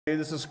Hey,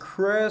 this is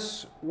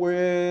Chris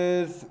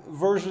with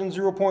version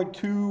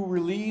 0.2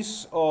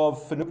 release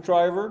of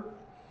Fanuc-Driver.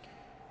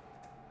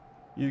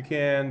 You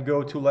can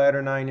go to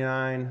ladder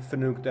 99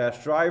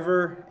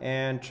 Fanuc-Driver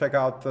and check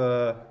out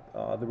the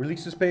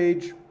releases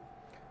page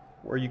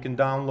where you can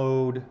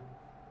download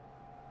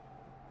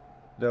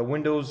the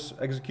Windows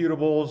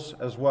executables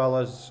as well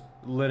as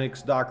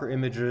Linux Docker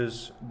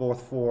images,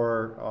 both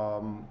for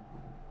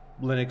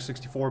Linux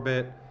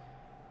 64-bit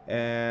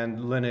and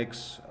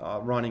Linux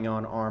running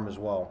on ARM as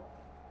well.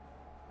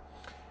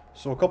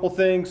 So a couple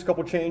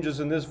changes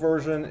in this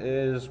version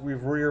is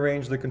we've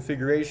rearranged the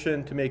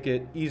configuration to make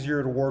it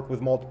easier to work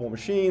with multiple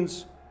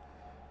machines.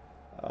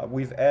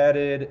 We've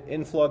added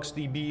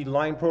InfluxDB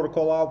line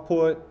protocol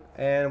output,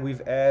 and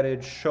we've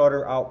added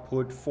shutter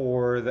output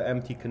for the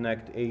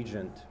MT-Connect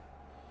agent.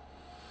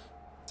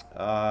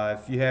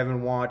 If you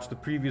haven't watched the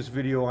previous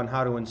video on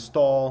how to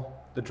install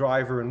the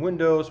driver in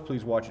Windows,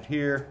 please watch it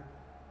here.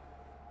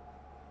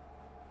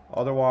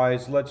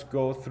 Otherwise, let's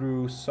go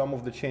through some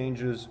of the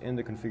changes in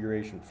the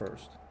configuration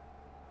first.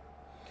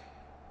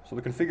 So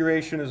the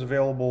configuration is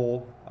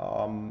available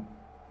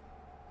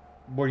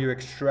where you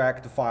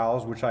extract the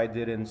files, which I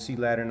did in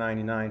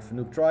cladder99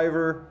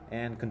 Fanuc-Driver,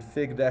 and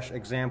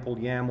config-example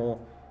YAML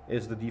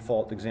is the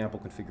default example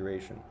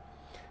configuration.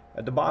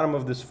 At the bottom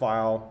of this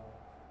file,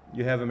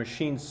 you have a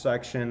machines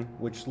section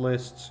which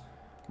lists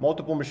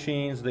multiple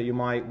machines that you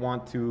might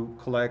want to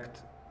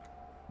collect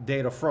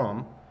data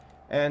from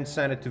and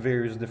send it to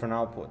various different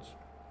outputs.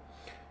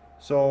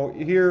 So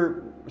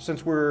here,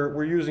 since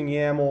we're using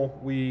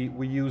YAML,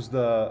 we use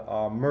the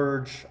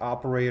merge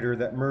operator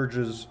that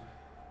merges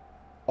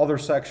other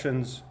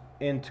sections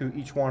into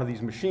each one of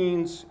these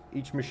machines.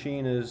 Each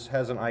machine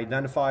has an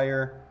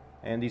identifier,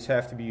 and these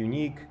have to be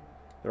unique.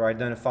 They're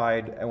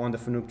identified when the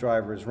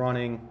Fanuc-Driver is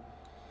running.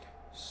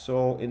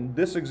 So in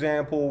this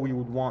example, we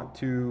would want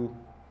to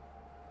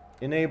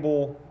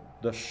enable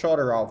the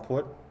shutter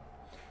output,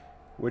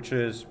 which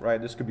is,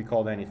 right, this could be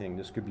called anything.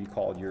 This could be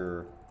called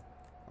your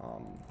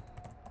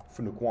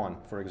Fanuc1,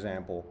 for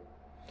example.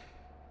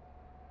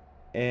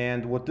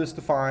 And what this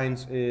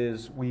defines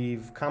is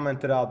we've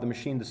commented out the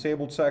machine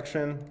disabled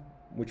section,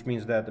 which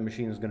means that the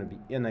machine is going to be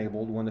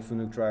enabled when the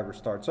Fanuc-Driver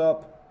starts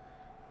up.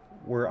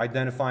 We're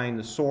identifying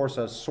the source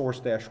as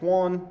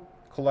source-1,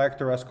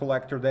 collector as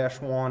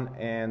collector-1,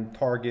 and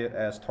target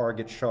as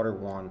target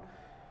shutter1.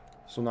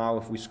 So now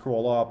if we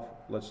scroll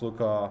up, let's look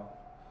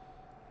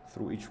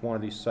through each one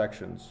of these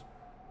sections.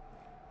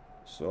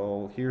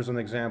 So here's an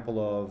example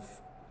of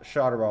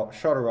shutter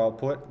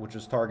output, which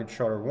is target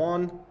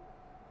shutter1,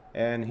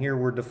 and here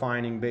we're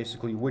defining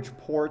basically which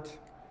port,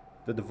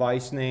 the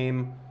device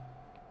name,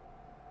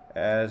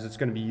 as it's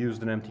going to be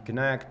used in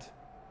MT-Connect,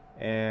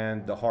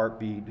 and the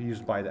heartbeat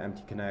used by the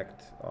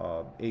MT-Connect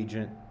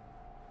agent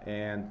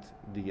and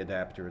the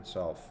adapter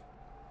itself.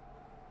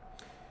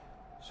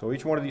 So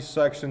each one of these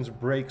sections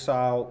breaks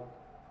out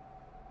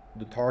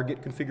the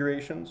target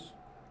configurations.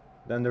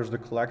 Then there's the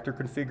collector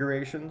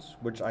configurations,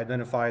 which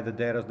identify the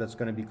data that's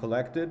going to be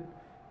collected.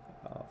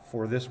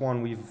 For this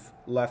one, we've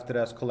left it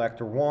as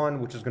collector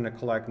 1, which is going to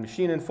collect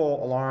machine info,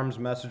 alarms,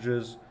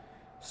 messages,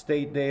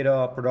 state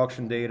data,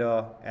 production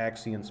data,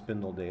 axis and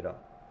spindle data.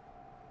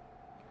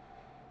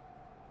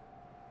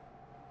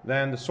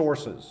 Then the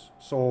sources.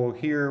 So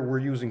here we're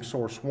using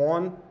source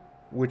 1,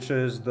 which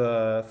is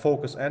the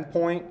focus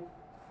endpoint.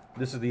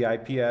 This is the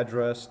IP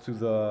address to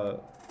the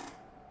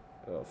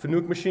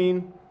Fanuc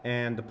machine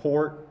and the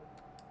port.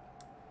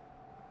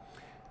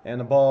 And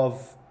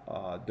above,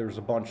 there's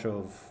a bunch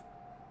of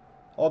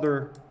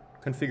other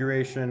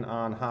configuration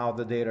on how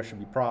the data should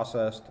be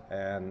processed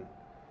and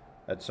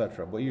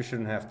etc. But you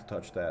shouldn't have to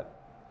touch that.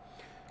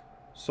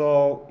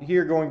 So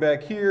here, going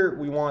back here,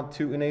 we want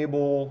to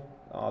enable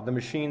the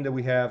machine that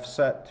we have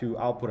set to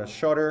output as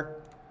shutter,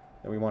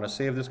 and we want to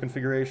save this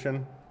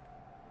configuration.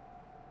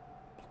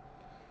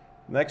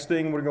 Next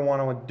thing we're going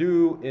to want to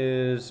do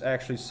is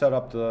actually set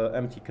up the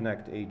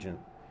MT-Connect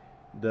agent.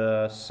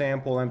 The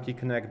sample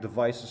MT-Connect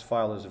devices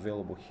file is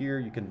available here.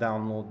 You can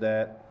download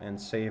that and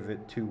save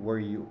it to where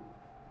you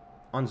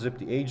unzip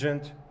the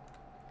agent.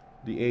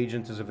 The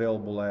agent is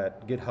available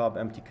at GitHub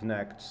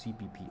MT-Connect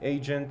CPP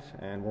agent,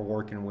 and we're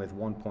working with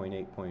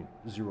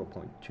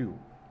 1.8.0.2.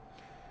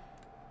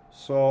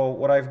 So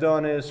what I've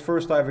done is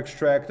first I've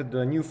extracted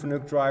the new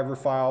Fanuc-Driver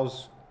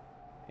files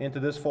into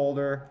this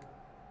folder,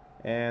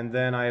 and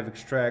then I have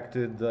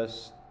extracted the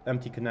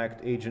MT-Connect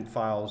agent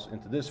files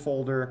into this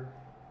folder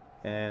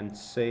and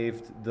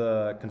saved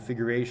the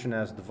configuration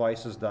as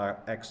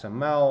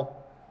devices.xml,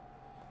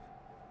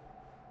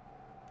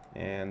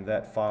 and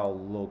that file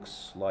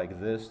looks like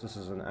this. This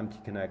is an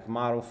MT-Connect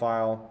model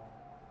file.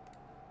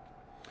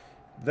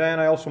 Then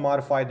I also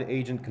modified the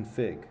agent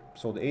config.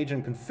 So the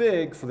agent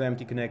config for the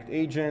MT-Connect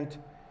agent,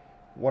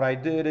 what I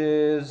did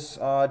is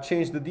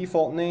change the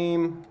default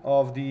name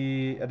of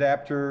the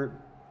adapter,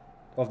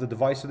 of the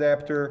device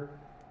adapter.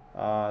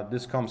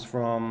 This comes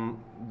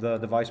from the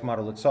device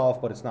model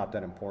itself, but it's not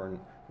that important.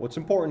 What's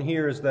important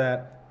here is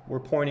that we're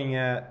pointing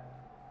at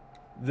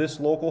this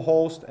local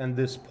host and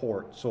this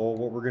port. So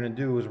what we're going to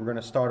do is we're going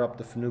to start up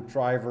the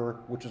Fanuc-Driver,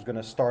 which is going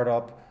to start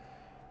up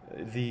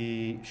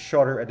the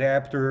shutter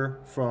adapter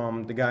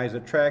from the guys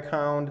at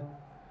TrackHound,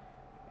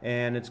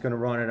 and it's going to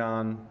run it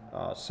on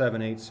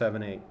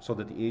 7878 so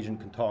that the agent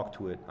can talk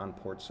to it on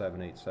port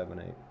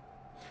 7878.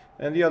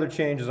 And the other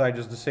change is I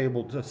just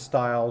disabled the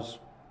styles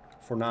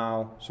for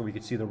now so we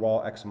can see the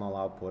raw XML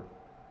output.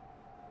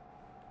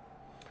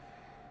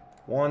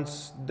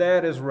 Once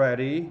that is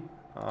ready,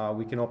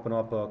 we can open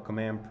up a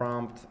command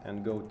prompt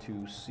and go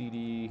to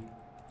cd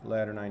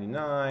ladder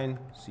 99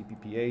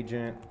 cpp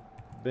agent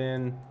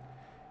bin,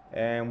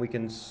 and we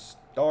can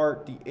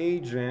start the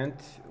agent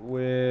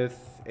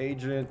with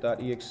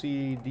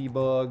agent.exe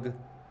debug.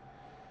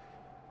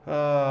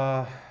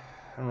 I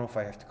don't know if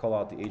I have to call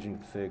out the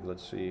agent config.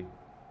 Let's see.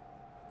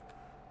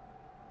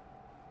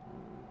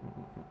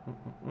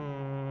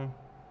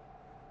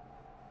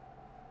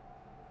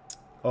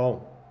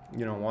 Oh,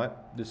 you know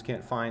what? This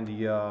can't find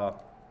the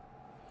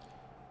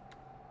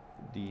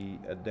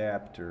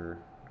adapter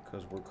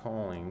because we're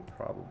calling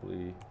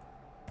probably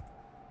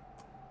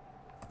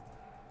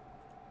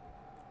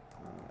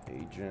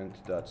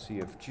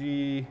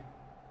agent.cfg,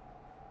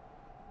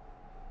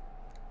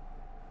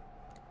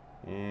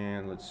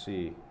 and let's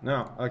see.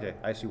 No, okay,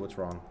 I see what's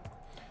wrong.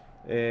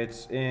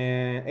 It's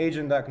in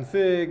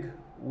agent.config.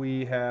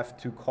 We have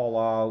to call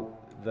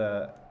out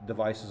the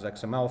device's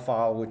XML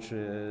file, which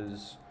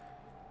is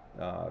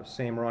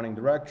same running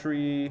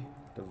directory,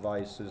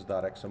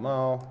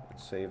 devices.xml.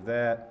 Let's save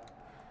that.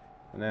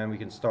 And then we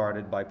can start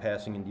it by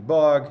passing in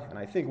debug. And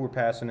I think we're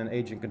passing in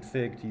agent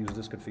config to use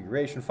this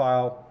configuration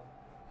file.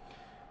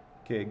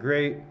 Okay,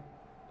 great.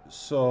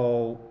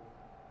 So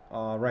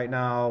right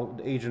now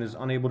the agent is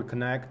unable to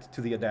connect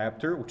to the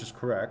adapter, which is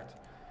correct.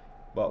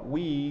 But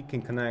we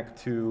can connect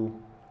to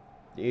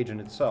the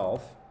agent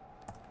itself.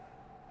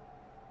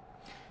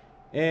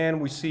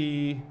 And we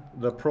see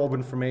the probe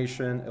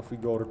information. If we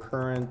go to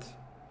current,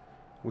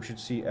 we should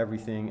see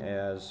everything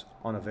as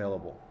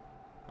unavailable.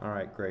 All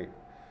right, great.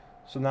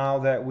 So now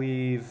that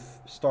we've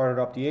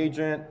started up the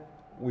agent,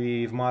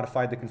 we've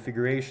modified the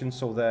configuration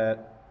so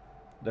that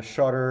the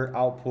shutter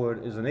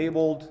output is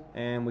enabled,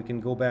 and we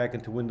can go back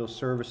into Windows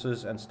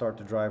Services and start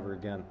the driver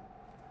again.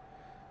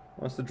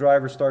 Once the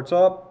driver starts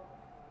up,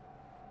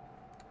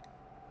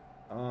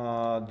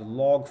 the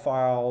log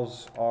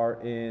files are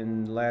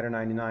in ladder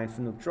 99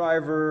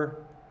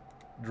 Fanuc-Driver,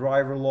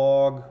 driver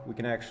log. We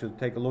can actually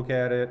take a look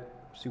at it,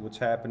 see what's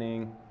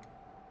happening.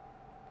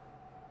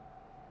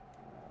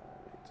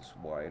 Make this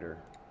wider.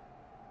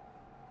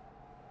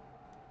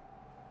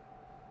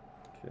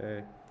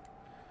 Okay.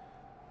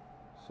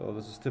 So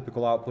this is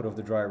typical output of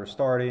the driver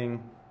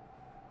starting.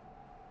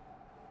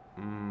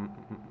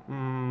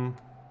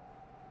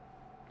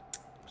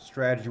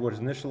 Strategy was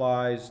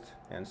initialized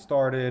and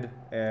started,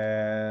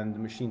 and the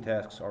machine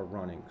tasks are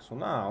running. So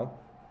now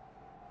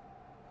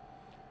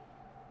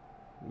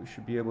we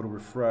should be able to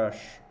refresh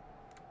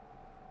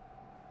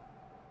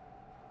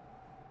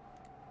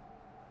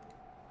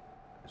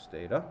this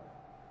data.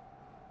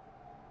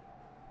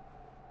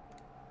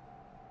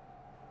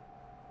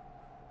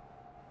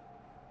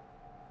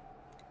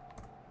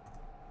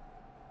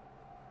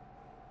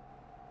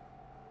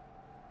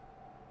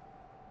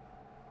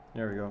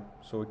 There we go.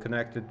 So it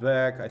connected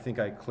back. I think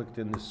I clicked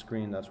in this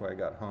screen. That's why I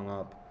got hung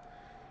up.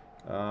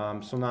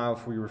 So now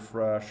if we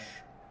refresh,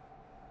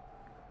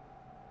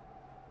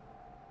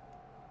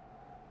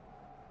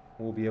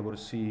 we'll be able to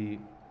see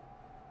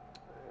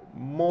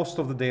most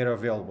of the data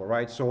available,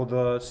 right? So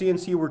the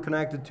CNC we're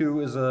connected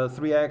to is a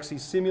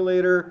 3-axis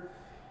simulator,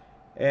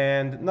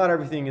 and not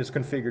everything is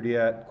configured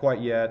yet, quite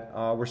yet.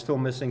 We're still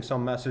missing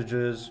some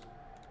messages.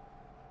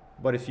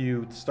 But if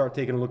you start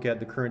taking a look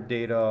at the current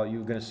data,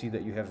 you're going to see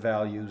that you have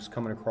values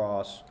coming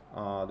across.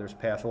 There's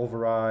path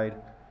override,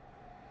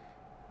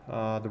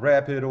 the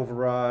rapid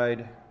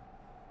override,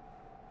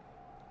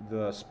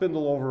 the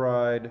spindle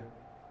override,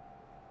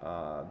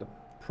 the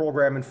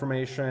program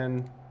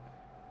information,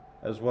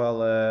 as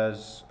well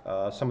as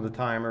some of the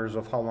timers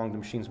of how long the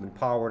machine's been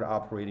powered,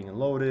 operating, and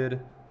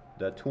loaded,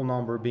 the tool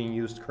number being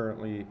used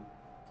currently.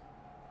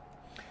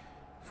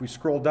 If we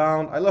scroll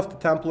down, I left the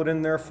template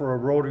in there for a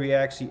rotary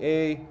axis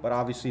A, but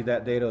obviously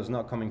that data is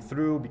not coming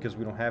through because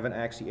we don't have an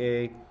axis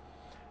A.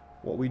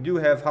 What we do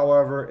have,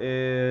 however,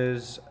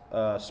 is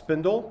a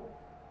spindle.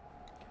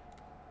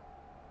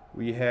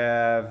 We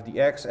have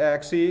the X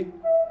axis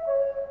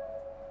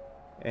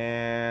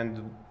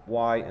and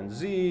Y and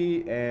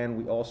Z, and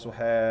we also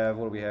have,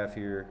 what do we have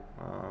here?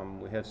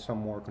 We had some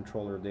more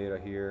controller data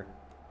here.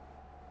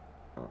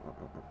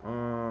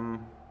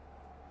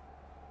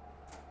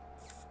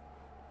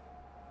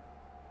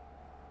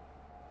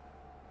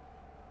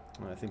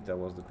 I think that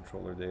was the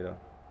controller data.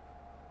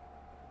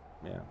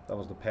 Yeah, that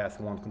was the path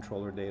 1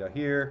 controller data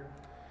here.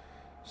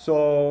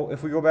 So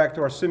if we go back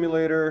to our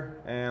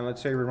simulator and let's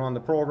say we run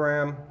the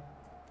program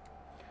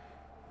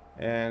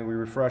and we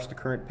refresh the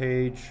current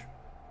page,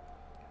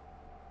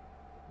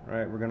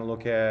 right, we're going to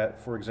look at,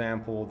 for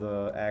example,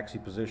 the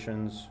axis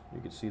positions.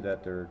 You can see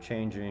that they're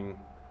changing.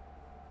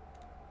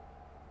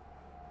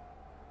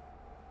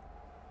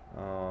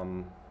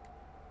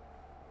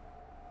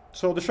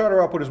 So the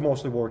shutter output is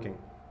mostly working.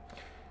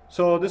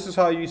 So this is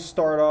how you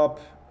start up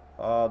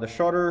the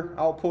shutter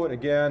output.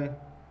 Again,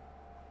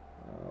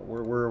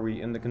 where were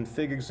we? In the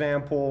config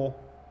example,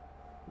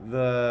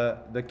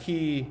 the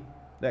key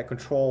that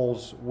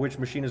controls which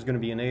machine is going to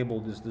be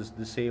enabled is this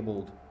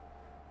disabled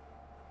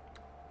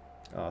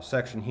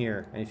section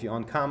here. And if you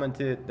uncomment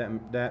it,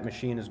 that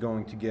machine is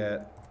going to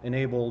get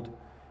enabled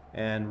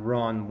and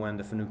run when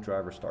the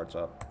Fanuc-Driver starts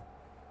up.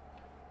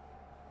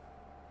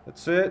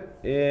 That's it.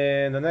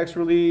 In the next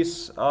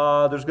release,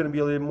 there's going to be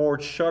a little more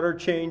shutter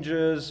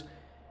changes,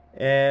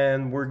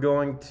 and we're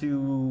going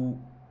to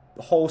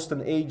host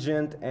an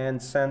agent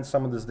and send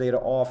some of this data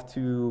off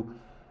to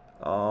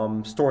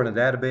store in a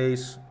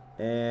database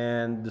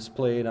and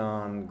display it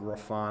on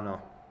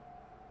Grafana.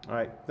 All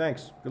right,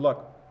 thanks. Good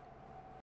luck.